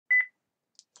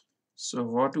So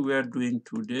what we are doing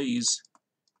today is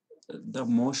the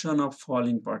motion of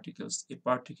falling particles. A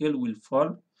particle will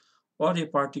fall or a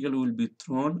particle will be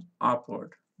thrown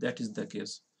upward. That is the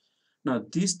case. Now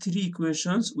these three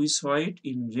equations we saw it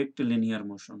in rectilinear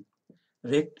motion.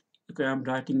 Okay, I'm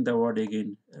writing the word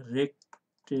again.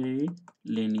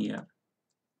 Rectilinear.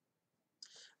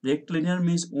 Rectilinear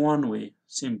means one way,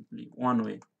 simply one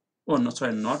way. Oh no,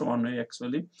 sorry, not one way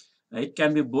actually. It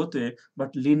can be both way,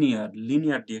 but linear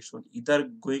direction, either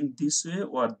going this way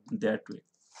or that way.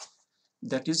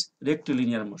 That is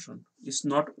rectilinear motion. It's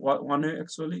not one way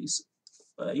actually. It's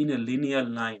in a linear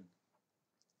line.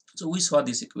 So we saw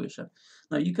this equation.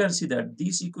 Now you can see that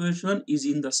this equation is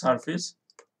in the surface.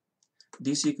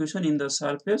 This equation in the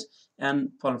surface,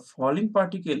 and for falling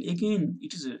particle again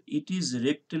it is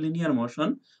rectilinear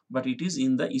motion, but it is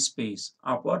in the space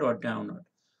upward or downward.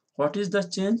 What is the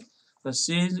change? The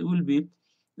change will be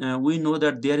we know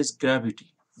that there is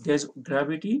gravity. There's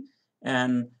gravity,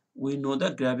 and we know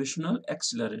the gravitational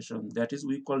acceleration, that is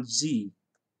we call G.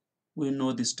 We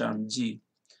know this term G,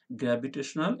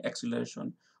 gravitational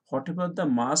acceleration. Whatever the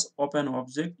mass of an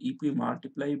object, if we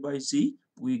multiply by G,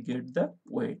 we get the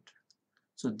weight.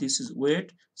 So this is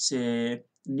weight, say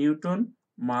Newton,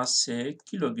 mass say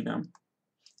kilogram,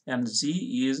 and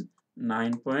G is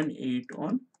 9.8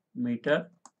 on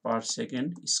meter per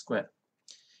second square.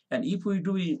 And if we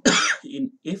do in,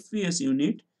 in FPS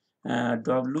unit,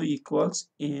 W equals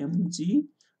mg.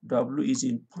 W is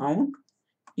in pound,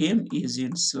 m is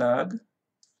in slug,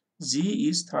 G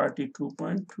is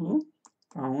 32.2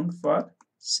 pound per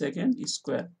second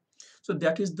square. So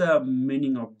that is the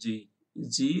meaning of G.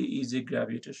 G is a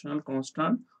gravitational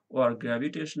constant or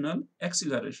gravitational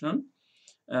acceleration.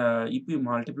 If we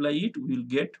multiply it, we will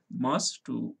get mass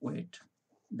to weight.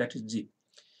 That is G.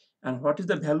 And what is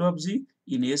the value of G?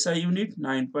 In SI unit,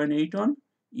 9.8 on.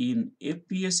 In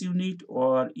FPS unit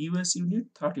or US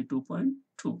unit,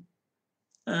 32.2.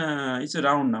 It's a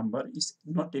round number. It's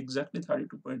not exactly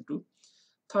 32.2.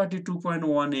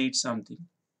 32.18 something.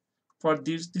 For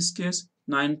this case,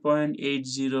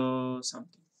 9.80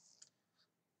 something.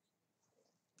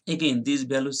 Again, these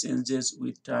values changes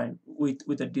with time, with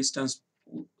the distance,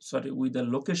 sorry, with the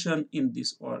location in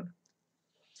this world.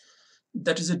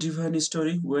 That is a different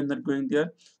story. We're not going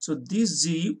there. So this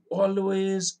G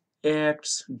always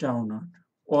acts downward.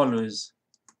 Always.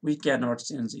 We cannot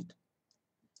change it.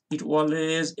 It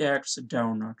always acts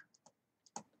downward.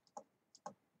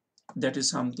 That is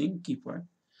something key point.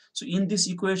 So in this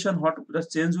equation, what the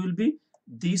change will be?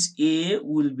 This A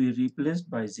will be replaced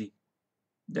by G.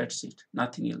 That's it.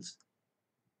 Nothing else.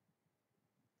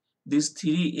 This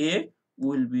 3A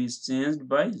will be changed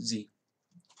by G.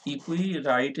 If we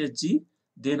write a G,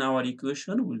 then our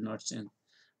equation will not change.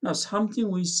 Now something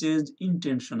we changed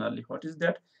intentionally. What is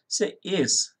that? Say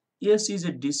S. S is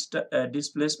a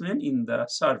displacement in the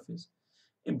surface.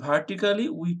 Vertically,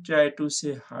 we try to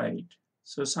say height.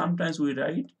 So sometimes we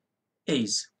write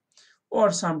S,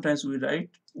 or sometimes we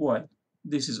write Y.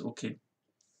 This is okay.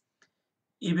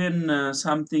 Even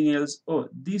something else. Oh,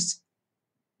 this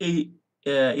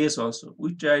S also.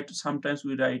 We try to sometimes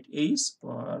we write S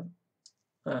or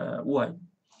Y.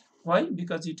 Why?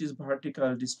 Because it is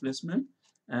vertical displacement,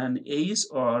 and S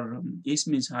or S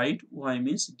means height, Y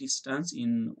means distance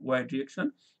in Y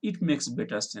direction. It makes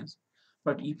better sense.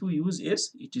 But if you use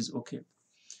S, it is okay.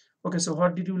 Okay, so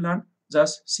what did you learn?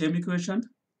 Just same equation,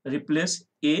 replace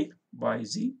A by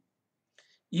Z.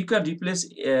 You can replace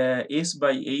S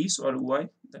by S or Y,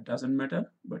 that doesn't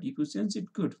matter, but if you change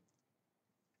it, good.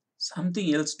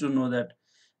 Something else to know that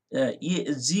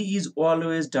Z is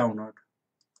always downward.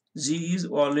 Z is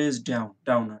always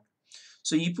downward.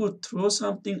 So if you throw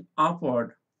something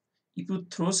upward,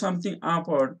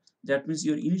 that means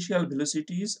your initial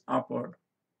velocity is upward,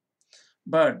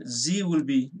 but Z will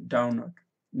be downward.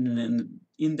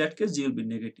 In that case, Z will be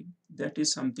negative. That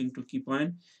is something to keep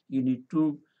on. You need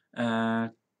to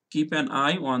keep an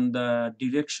eye on the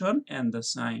direction and the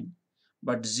sign.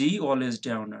 But Z always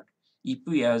downward. If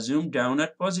we assume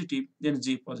downward positive, then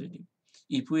Z positive.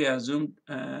 If we assume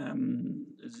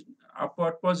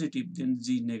upward positive, then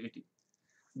Z negative.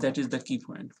 That is the key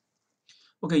point.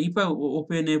 Okay, if I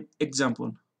open a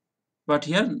example, but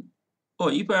here, oh,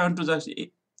 if I want to just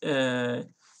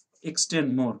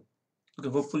extend more, okay,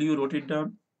 hopefully you wrote it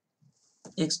down.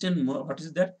 Extend more, what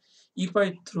is that? If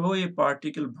I throw a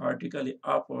particle vertically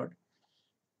upward,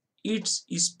 its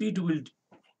speed will,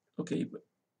 okay,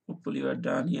 hopefully you are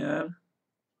done here.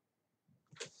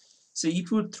 So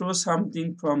if you throw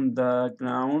something from the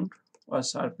ground or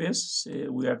surface, say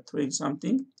we are throwing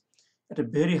something at a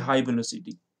very high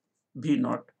velocity, v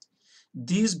naught.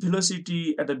 This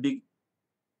velocity at a big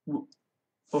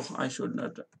Oh, I should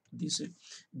not this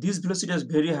velocity is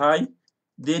very high,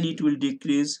 then it will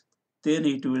decrease, then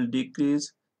it will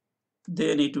decrease,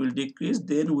 then it will decrease,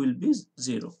 then will be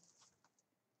 0.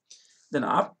 Then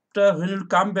after when you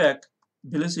come back,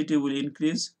 velocity will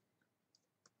increase.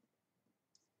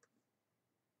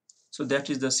 So that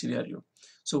is the scenario.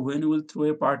 So when you will throw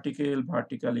a particle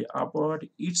vertically upward,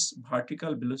 its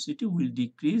vertical velocity will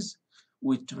decrease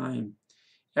with time.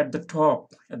 At the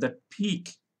top, at the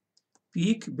peak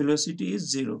velocity is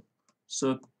 0.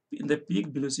 So in the peak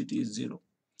velocity is 0.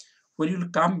 When you will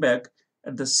come back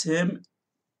at the same,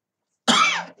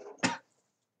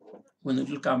 when it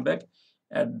will come back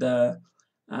at the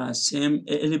same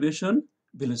elevation,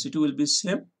 velocity will be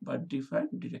same but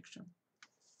different direction.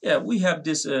 Yeah, we have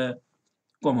this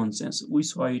common sense. We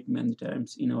saw it many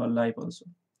times in our life also.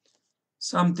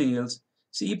 Something else.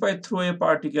 See, if I throw a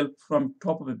particle from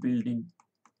top of a building,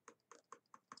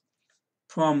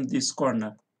 from this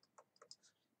corner,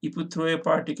 if you throw a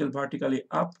particle vertically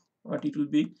up, what it will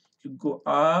be? You go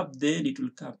up, then it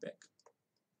will come back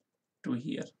to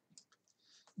here.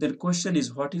 Then question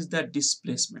is, what is the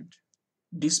displacement?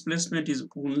 Displacement is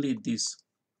only this.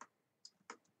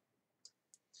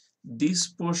 This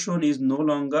portion is no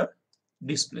longer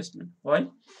displacement. Why?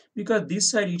 Because this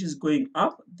side it is going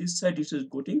up, this side it is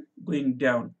going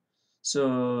down.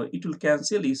 So it will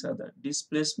cancel each other.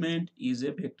 Displacement is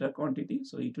a vector quantity,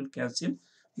 so it will cancel.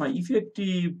 My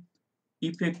effective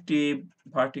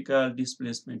vertical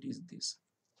displacement is this.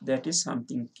 That is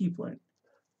something key point.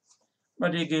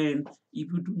 But again,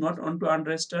 if you do not want to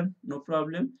understand, no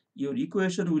problem. Your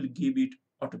equation will give it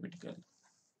automatically.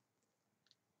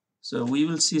 So we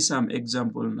will see some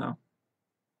example now.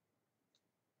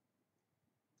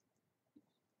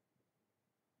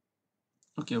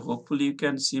 Okay, hopefully you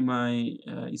can see my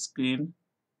screen.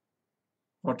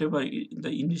 Whatever the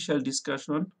initial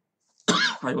discussion,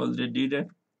 I already did it.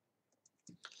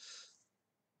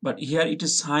 But here it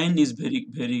is sign is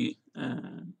very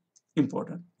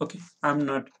important. Okay, I'm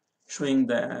not showing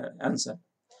the answer.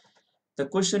 The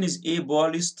question is, a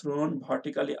ball is thrown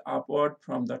vertically upward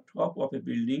from the top of a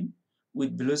building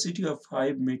with velocity of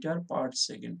 5 meters per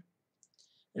second.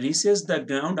 Reaches the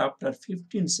ground after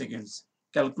 15 seconds.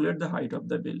 Calculate the height of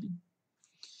the building.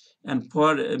 And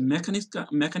for a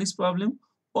mechanics problem,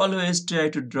 always try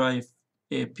to draw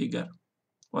a figure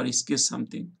or sketch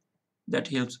something that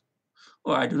helps.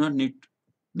 Oh, I do not need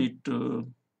to.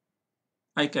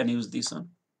 I can use this one.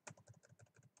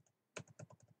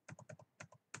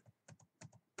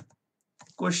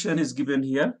 Question is given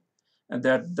here, and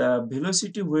that the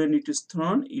velocity when it is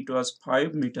thrown, it was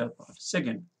 5 meters per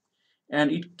second,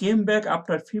 and it came back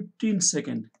after 15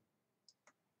 seconds.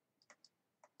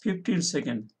 15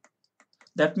 seconds.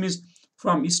 That means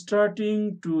from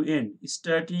starting to end,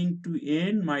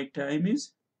 my time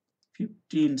is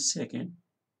 15 seconds.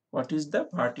 What is the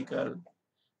vertical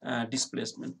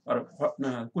displacement? Or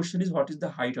question is, what is the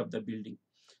height of the building?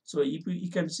 So if you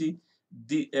can see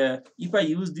the if I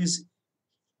use this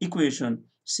equation,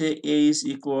 say A is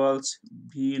equals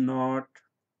V naught.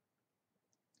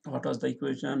 What was the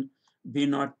equation? V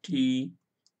naught T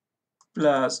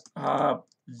plus half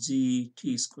G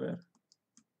T square.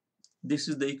 This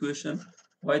is the equation.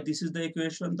 Why this is the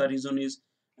equation? The reason is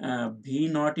V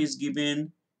naught is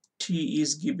given, T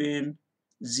is given,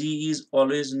 G is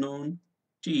always known,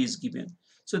 T is given.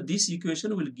 So this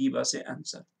equation will give us an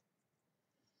answer.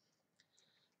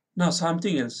 Now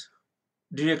something else.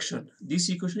 Direction. This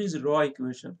equation is raw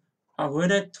equation.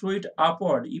 When I throw it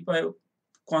upward, if I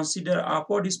consider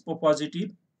upward is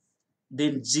positive,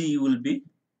 then G will be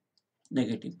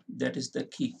negative. That is the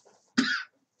key.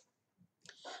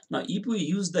 Now if we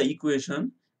use the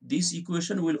equation, this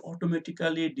equation will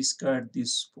automatically discard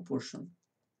this proportion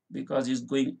because it's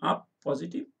going up,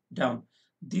 positive, down.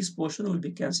 This portion will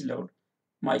be cancelled out.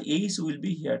 My A's will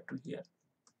be here to here.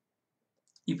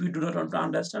 If you do not want to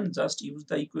understand, just use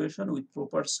the equation with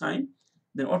proper sign,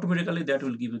 then automatically that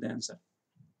will give you the answer.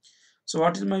 So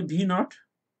what is my V naught?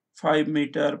 5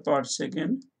 meters per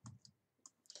second.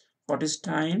 What is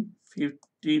time?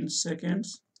 15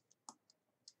 seconds.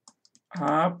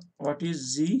 Half, what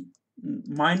is Z?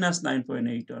 Minus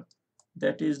 9.8.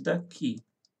 That is the key.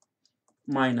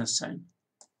 Minus sign.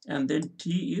 And then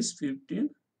T is 15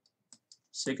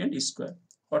 second square.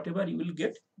 Whatever you will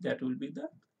get, that will be the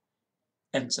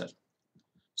answer.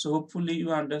 So hopefully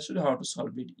you understood how to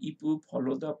solve it. If you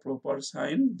follow the proper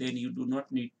sign, then you do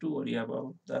not need to worry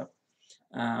about the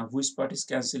which part is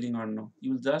cancelling or no.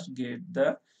 You will just get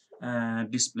the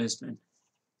displacement.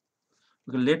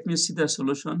 Okay, let me see the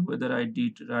solution whether I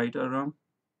did right or wrong.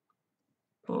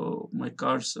 Oh, my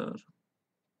cursor.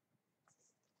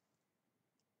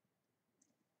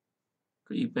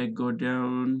 If I go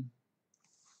down,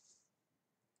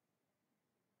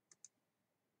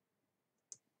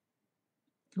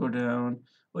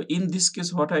 in this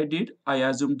case, what I did, I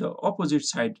assumed the opposite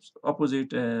side,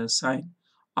 opposite sign,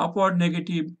 upward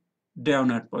negative,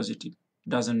 downward positive,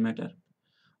 doesn't matter.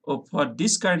 Oh, for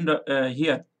this kind of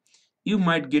here, you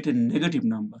might get a negative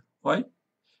number. Why?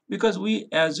 Because we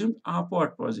assumed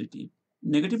upward positive.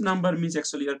 Negative number means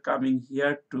actually you're coming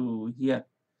here to here.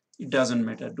 It doesn't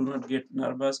matter. Do not get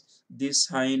nervous. This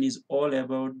sign is all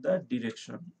about the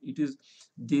direction. It is,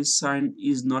 this sign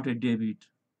is not a debit.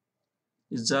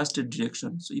 It's just a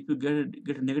direction. So if you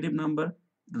get a negative number,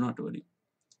 do not worry.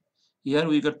 Here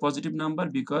we got positive number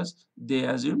because they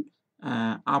assumed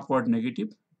upward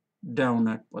negative,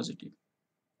 downward positive.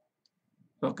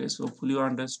 Okay, so fully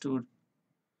understood.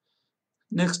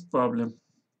 Next problem.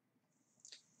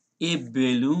 A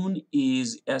balloon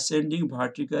is ascending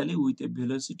vertically with a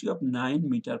velocity of 9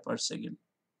 meter per second.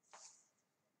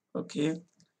 Okay,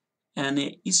 and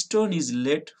a stone is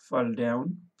let fall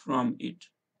down from it.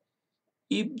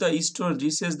 If the stone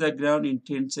reaches the ground in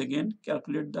 10 seconds,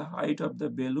 calculate the height of the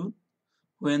balloon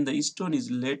when the stone is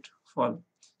let fall.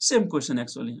 Same question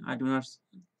actually. I do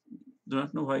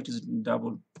not know why it is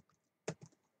double.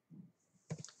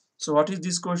 So what is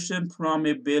this question? From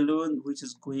a balloon which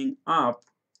is going up,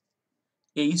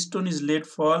 a stone is let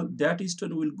fall. That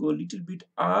stone will go a little bit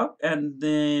up and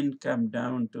then come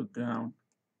down to ground.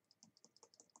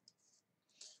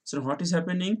 So what is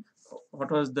happening?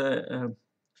 What was the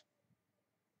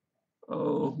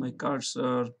oh my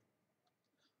cursor,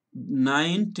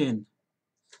 9 10.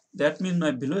 That means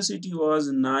my velocity was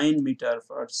 9 meter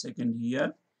per second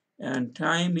here and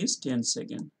time is 10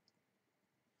 seconds.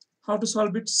 How to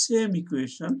solve it? Same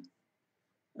equation,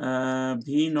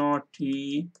 v naught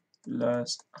t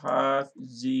plus half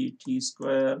gt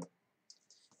square.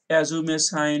 Assume a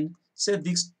sign. Say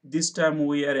this time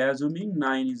we are assuming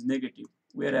 9 is negative.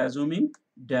 We are assuming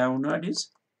downward is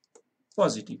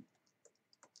positive.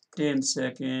 10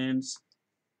 seconds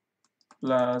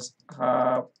plus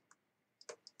half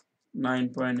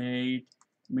 9.8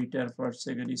 meter per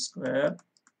second square,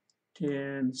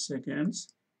 10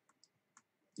 seconds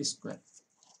square.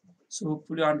 So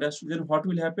hopefully understood. Then what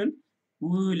will happen? We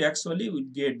will actually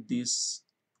get this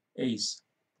ace.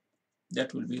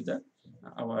 That will be the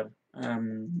our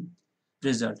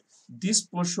result. This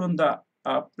portion, the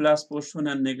plus portion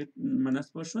and negative minus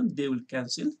portion, they will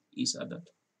cancel each other.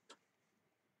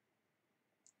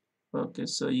 Okay,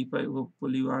 so if I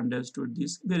hopefully you understood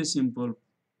this, very simple.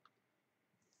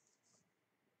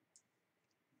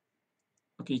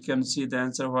 Okay, you can see the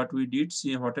answer what we did.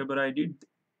 See, whatever I did,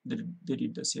 they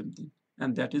did the same thing,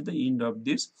 and that is the end of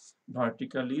this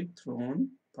vertically thrown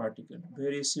particle.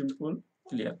 Very simple,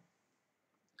 clear.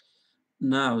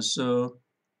 Now, so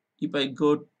if I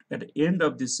go at the end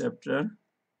of this chapter,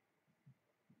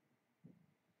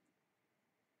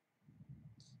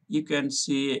 you can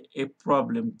see a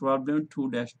problem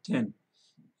 2-10.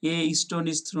 A stone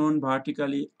is thrown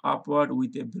vertically upward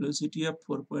with a velocity of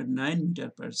 4.9 meter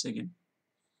per second.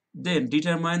 Then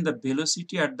determine the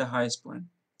velocity at the highest point.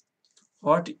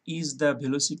 What is the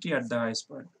velocity at the highest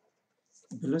point?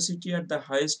 Velocity at the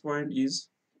highest point is,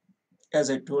 as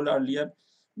I told earlier,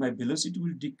 my velocity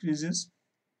will decreases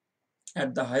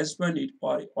at the highest point,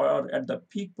 or at the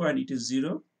peak point it is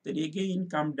 0, then again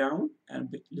come down and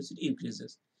velocity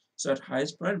increases. So at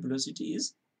highest point velocity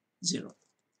is 0.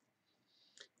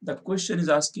 The question is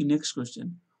asking, next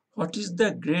question, what is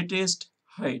the greatest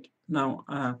height? Now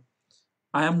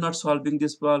I am not solving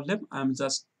this problem, I am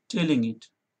just telling it.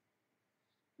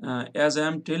 As I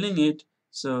am telling it,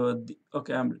 so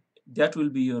okay, that will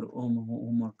be your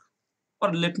homework,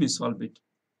 or let me solve it.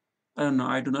 I don't know,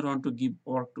 I do not want to give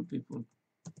work to people.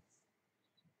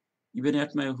 Even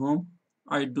at my home,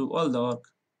 I do all the work.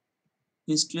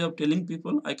 Instead of telling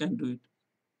people, I can do it.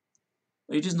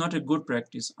 It is not a good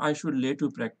practice. I should let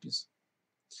you practice.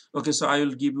 Okay, so I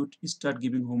will start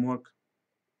giving homework.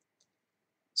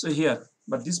 So here,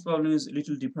 but this problem is a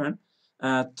little different.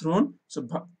 Thrown, so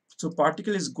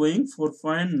particle is going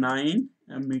 4.9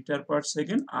 meter per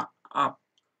second up.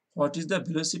 What is the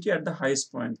velocity at the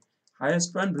highest point?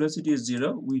 Highest point velocity is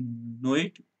 0. We know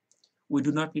it. We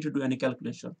do not need to do any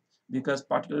calculation because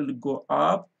particle will go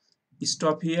up,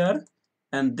 stop here,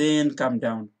 and then come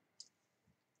down.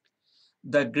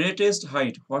 The greatest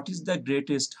height. What is the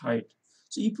greatest height?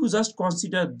 So if you just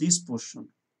consider this portion,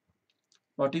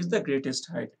 what is the greatest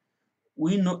height?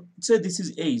 We know, say this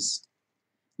is ace.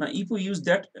 Now if we use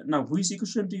that, now which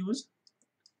equation to use?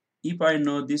 If I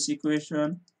know this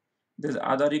equation, the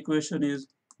other equation is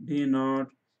v naught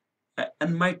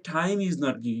and my time is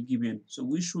not given, so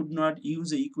we should not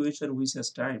use the equation which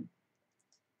has time.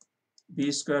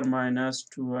 B square minus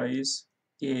 2i's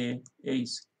a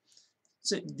is.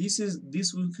 So this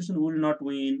equation will not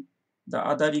win. The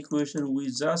other equation we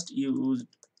just used,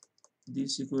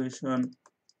 this equation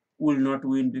will not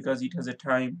win because it has a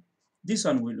time. This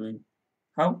one will win.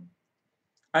 How?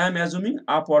 I am assuming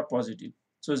upward positive.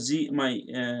 So my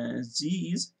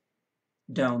z is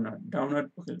downward.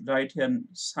 Downward. Okay, right hand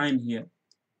sign here.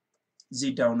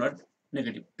 Z downward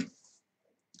negative.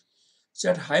 So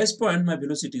at highest point my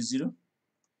velocity is 0.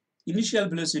 Initial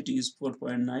velocity is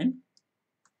 4.9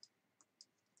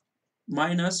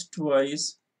 minus 2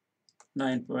 is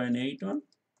 9.81.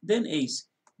 Then ace.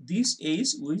 This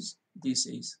ace with this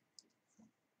ace.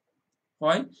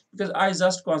 Why? Because I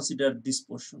just considered this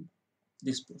portion.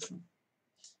 This portion.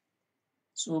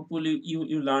 So hopefully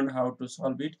you learned how to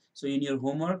solve it. So in your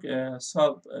homework,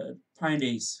 find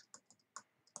ace.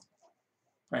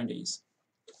 Find ace.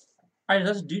 I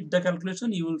just did the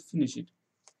calculation. You will finish it.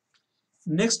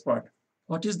 Next part.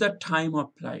 What is the time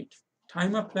of flight?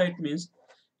 Time of flight means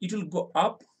it will go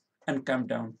up and come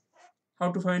down.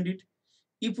 How to find it?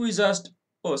 If we just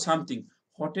something,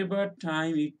 whatever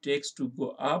time it takes to go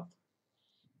up,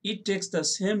 it takes the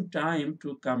same time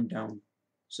to come down.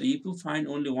 So if you find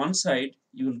only one side,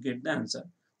 you will get the answer.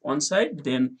 One side,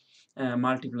 then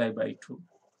multiply by 2.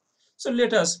 So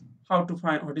let us how to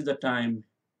find what is the time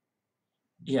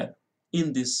here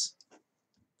in this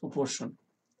proportion.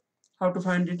 How to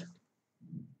find it?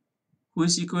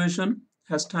 Which equation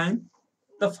has time?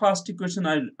 The first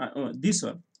equation, this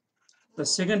one. The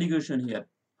second equation here.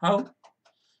 How?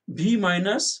 V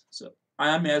minus, so I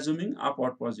am assuming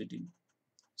upward positive.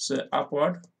 So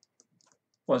upward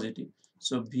positive.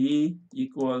 So V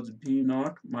equals V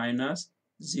naught minus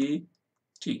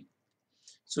GT.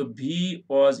 So V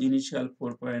was initial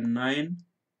 4.9.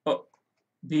 Oh,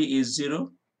 V is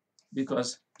 0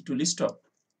 because it will stop.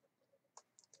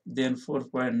 Then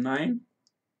 4.9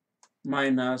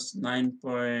 minus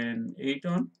 9.8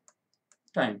 on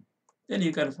time. Then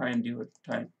you can find your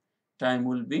time. Time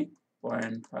will be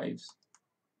 0.5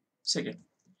 second.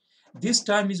 This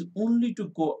time is only to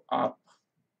go up.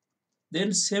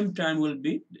 Then same time will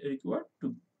be required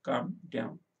to come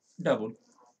down. Double.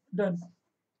 Done.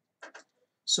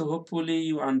 So hopefully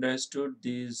you understood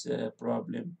this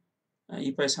problem.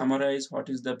 If I summarize, what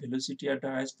is the velocity at the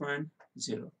highest point?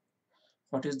 0.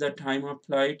 What is the time of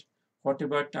flight?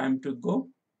 Whatever time to go,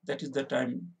 that is the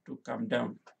time to come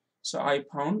down. So I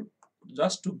found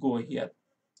just to go here.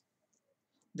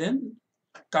 Then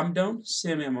come down,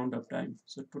 same amount of time.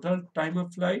 So total time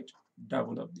of flight,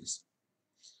 double of this.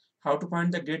 How to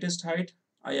find the greatest height?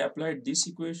 I applied this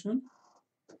equation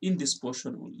in this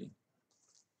portion only.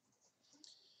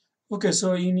 Okay,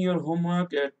 so in your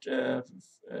homework at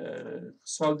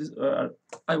solve this,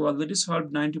 I've already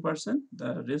solved 90%.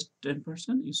 The rest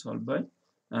 10% you solve by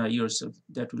yourself.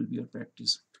 That will be your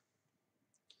practice.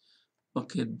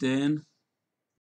 Okay, then